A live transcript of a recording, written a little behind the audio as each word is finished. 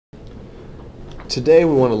Today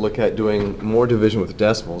we want to look at doing more division with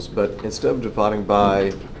decimals, but instead of dividing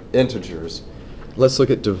by integers, let's look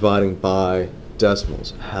at dividing by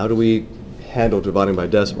decimals. How do we handle dividing by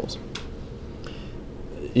decimals?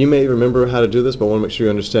 You may remember how to do this, but I want to make sure you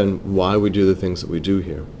understand why we do the things that we do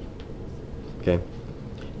here. Okay?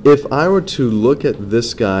 If I were to look at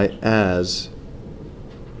this guy as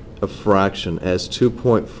a fraction, as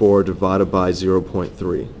 2.4 divided by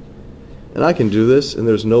 0.3, and I can do this, and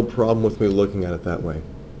there's no problem with me looking at it that way.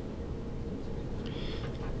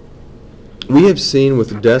 We have seen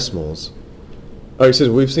with decimals, or excuse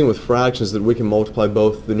me, we've seen with fractions that we can multiply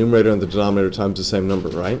both the numerator and the denominator times the same number,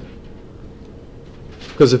 right?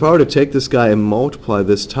 Because if I were to take this guy and multiply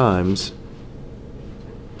this times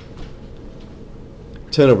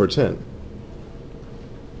 10 over 10,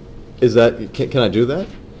 is that, can I do that?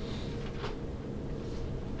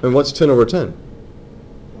 And what's 10 over 10?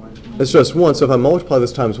 It's just 1, so if I multiply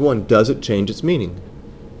this times 1, does it change its meaning?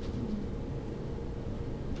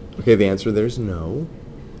 Okay, the answer there is no.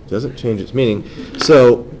 It doesn't change its meaning.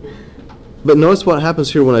 So, but notice what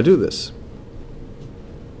happens here when I do this.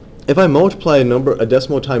 If I multiply a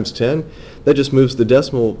decimal times 10, that just moves the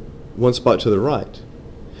decimal one spot to the right.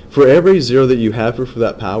 For every 0 that you have for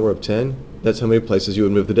that power of 10, that's how many places you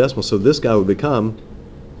would move the decimal. So this guy would become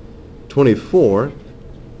 24.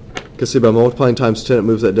 Because see, by multiplying times 10, it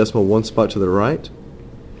moves that decimal one spot to the right.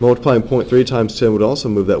 Multiplying 0.3 times 10 would also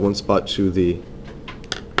move that one spot to the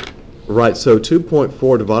right. So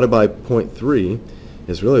 2.4 divided by 0.3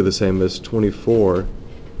 is really the same as 24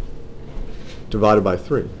 divided by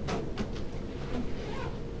 3.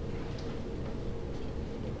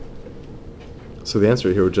 So the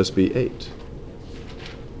answer here would just be 8.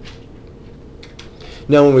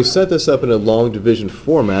 Now, when we set this up in a long division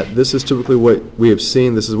format, this is typically what we have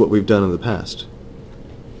seen. This is what we've done in the past.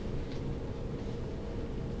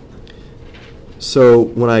 So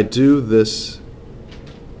when I do this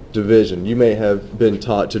division, you may have been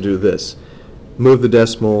taught to do this. Move the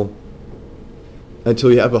decimal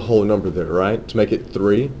until you have a whole number there, right? To make it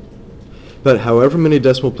 3. But however many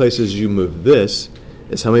decimal places you move this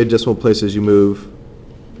is how many decimal places you move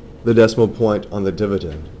the decimal point on the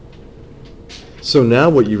dividend. So now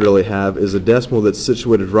what you really have is a decimal that's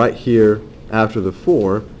situated right here after the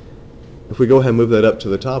 4. If we go ahead and move that up to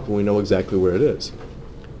the top, we know exactly where it is.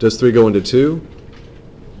 Does 3 go into 2?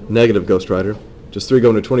 Negative, Ghost Rider. Does 3 go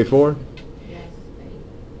into 24? Yes.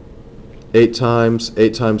 8 times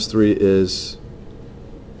 3 is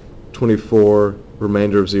 24,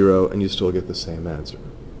 remainder of 0, and you still get the same answer.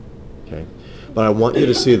 Okay? But I want you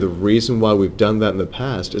to see the reason why we've done that in the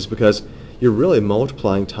past is because you're really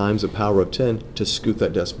multiplying times the power of 10 to scoot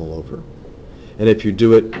that decimal over. And if you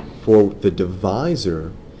do it for the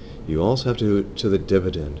divisor, you also have to do it to the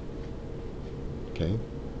dividend. Okay?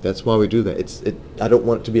 That's why we do that. I don't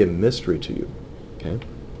want it to be a mystery to you. Okay?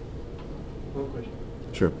 One question.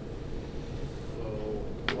 Sure.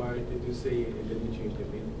 Why did you say it didn't change the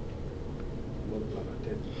meaning? Multiply by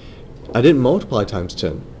 10. I didn't multiply times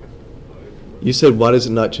 10. You said, why does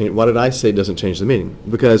it not change? Why did I say it doesn't change the meaning?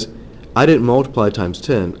 Because I didn't multiply times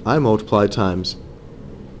 10. I multiplied times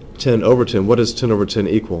 10 over 10. What does 10 over 10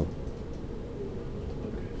 equal?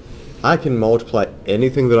 I can multiply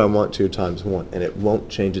anything that I want to times 1, and it won't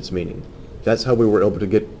change its meaning. That's how we were able to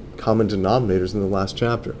get common denominators in the last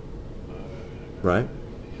chapter. Right?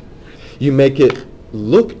 You make it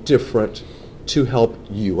look different to help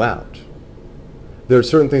you out. There are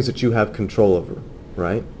certain things that you have control over,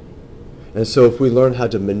 right? And so if we learn how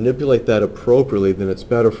to manipulate that appropriately, then it's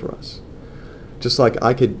better for us. Just like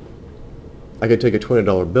I could take a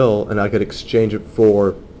 $20 bill and I could exchange it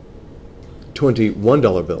for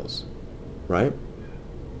 $21 bills, right?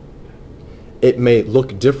 It may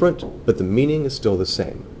look different, but the meaning is still the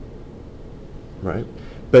same, right?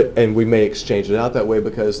 And we may exchange it out that way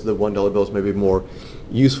because the $1 bills may be more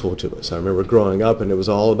useful to us. I remember growing up and it was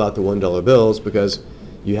all about the $1 bills because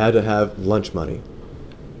you had to have lunch money.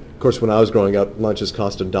 Of course, when I was growing up, lunches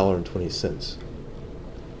cost $1.20.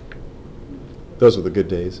 Those were the good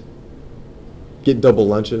days. Get double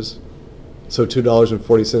lunches. So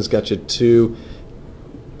 $2.40 got you 2,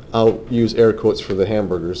 I'll use air quotes for the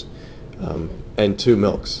hamburgers, and 2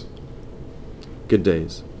 milks. Good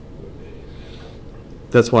days.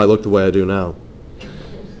 That's why I look the way I do now.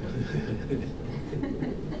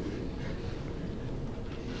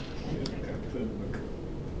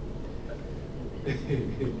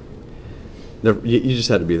 You just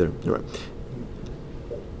had to be there. All right.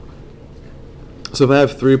 So if I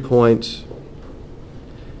have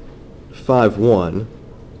 3.51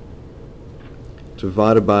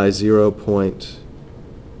 divided by 0.3,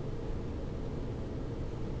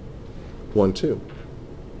 0.12.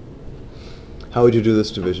 How would you do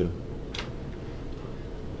this division?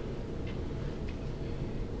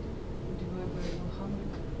 Divide by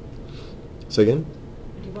 100. Say again?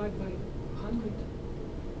 Divide by 100.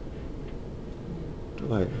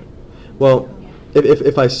 Right. Well,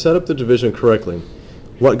 if I set up the division correctly,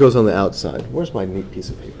 what goes on the outside? Where's my neat piece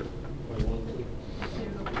of paper?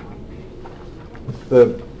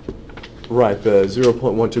 The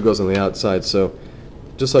 0.12 goes on the outside, so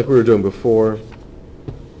just like we were doing before,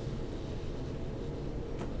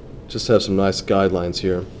 just have some nice guidelines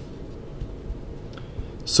here.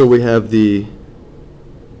 So we have the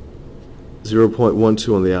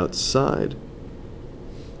 0.12 on the outside,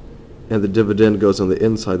 and the dividend goes on the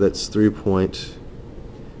inside. That's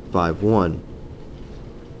 3.51.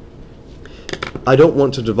 I don't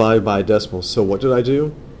want to divide by a decimal, so what did I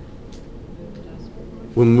do?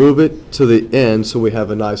 We move it to the end so we have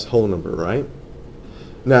a nice whole number, right?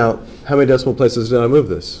 Now, how many decimal places did I move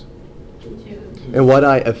this? 2. And what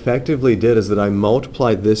I effectively did is that I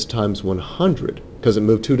multiplied this times 100 because it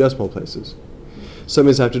moved 2 decimal places. So that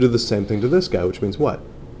means I have to do the same thing to this guy, which means what?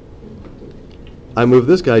 I move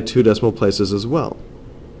this guy 2 decimal places as well.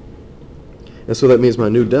 And so that means my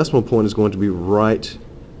new decimal point is going to be right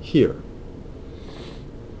here.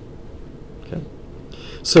 Okay.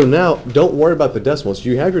 So now, don't worry about the decimals.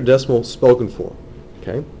 You have your decimal spoken for.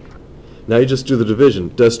 Okay. Now you just do the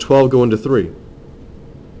division. Does 12 go into 3?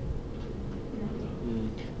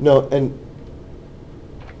 No, and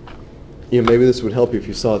maybe this would help you if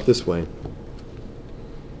you saw it this way.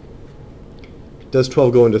 Does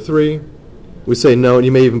 12 go into 3? We say no, and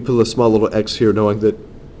you may even put a small little x here knowing that,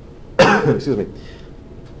 excuse me,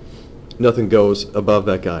 nothing goes above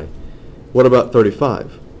that guy. What about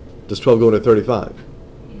 35? Does 12 go into 35?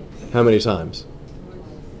 Yes. How many times?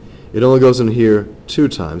 It only goes in here 2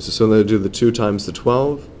 times. So I'm going to do the 2 times the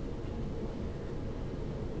 12.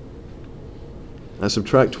 I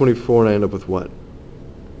subtract 24 and I end up with what?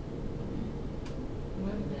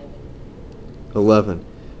 11.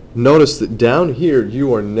 Notice that down here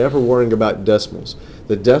you are never worrying about decimals.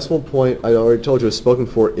 The decimal point, I already told you, is spoken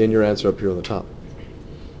for in your answer up here on the top.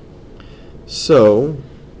 So,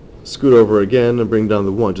 scoot over again and bring down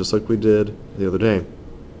the 1, just like we did the other day.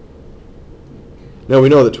 Now we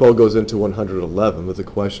know that 12 goes into 111, but the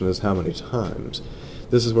question is how many times?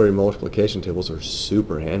 This is where your multiplication tables are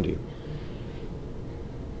super handy.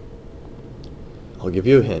 I'll give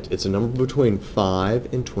you a hint. It's a number between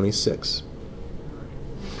 5 and 26.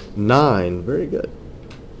 9, very good.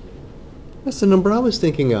 That's the number I was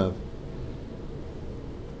thinking of.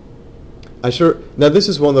 Now this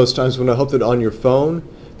is one of those times when I hope that on your phone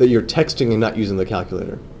that you're texting and not using the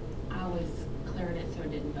calculator. I was clearing it so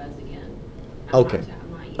it didn't buzz again. Okay.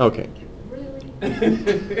 Okay. Really?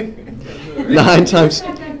 9 times.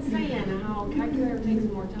 I'm saying how calculator takes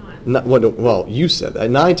more time. Well, you said that.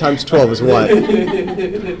 9 times 12 is what?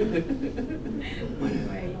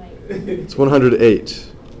 It's 108.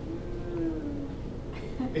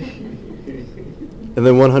 And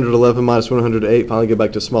then 111 minus 108, finally get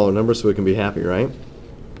back to smaller numbers so we can be happy, right?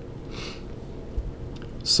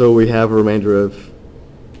 So we have a remainder of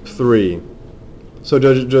 3. So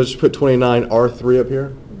just put 29 R3 up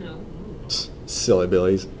here? No. Silly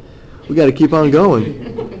billies. We got to keep on going.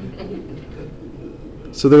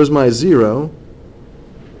 So there's my 0.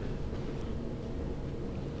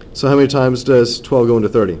 So how many times does 12 go into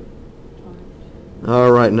 30?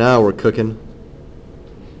 All right, now we're cooking.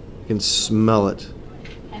 You can smell it.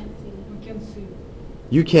 We can see.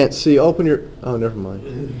 You can't see. Open your... Oh, never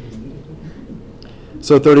mind.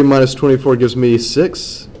 So 30 minus 24 gives me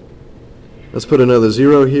 6. Let's put another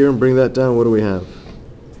 0 here and bring that down. What do we have?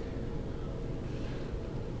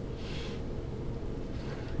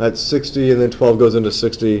 That's 60, and then 12 goes into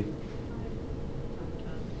 60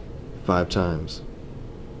 5 times.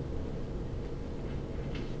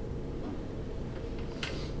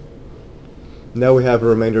 Now we have a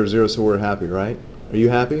remainder of 0, so we're happy, right? Are you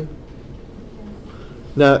happy?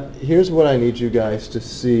 Now, here's what I need you guys to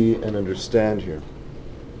see and understand here.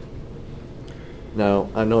 Now,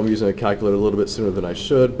 I know I'm using a calculator a little bit sooner than I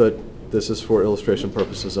should, but this is for illustration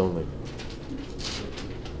purposes only.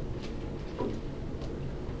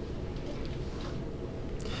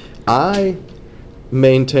 I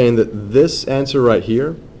maintain that this answer right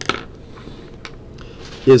here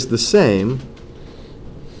is the same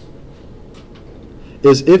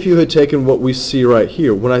as if you had taken what we see right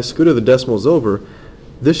here. When I scooted the decimals over,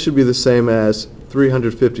 this should be the same as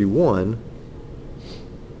 351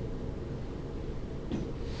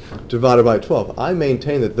 divided by 12. I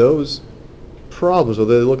maintain that those problems,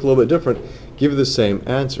 although they look a little bit different, give you the same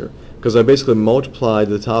answer. because I basically multiplied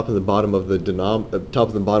the top and the bottom of the top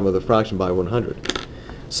and the bottom of the fraction by 100.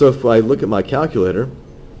 So if I look at my calculator,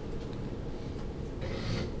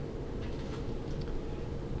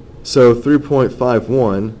 so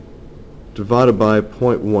 3.51 divided by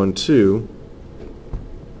 0.12,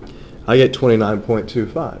 I get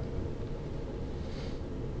 29.25.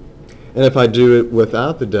 And if I do it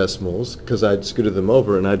without the decimals, because I'd scooted them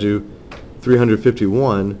over, and I do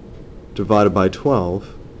 351 divided by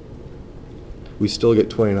 12, we still get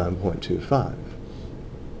 29.25.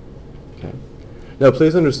 Okay. Now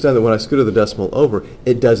please understand that when I scooted the decimal over,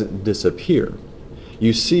 it doesn't disappear.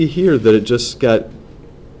 You see here that it just got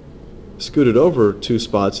scooted over 2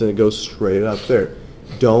 spots and it goes straight up there.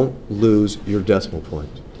 Don't lose your decimal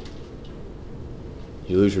point.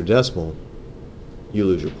 You lose your decimal, you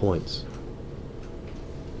lose your points.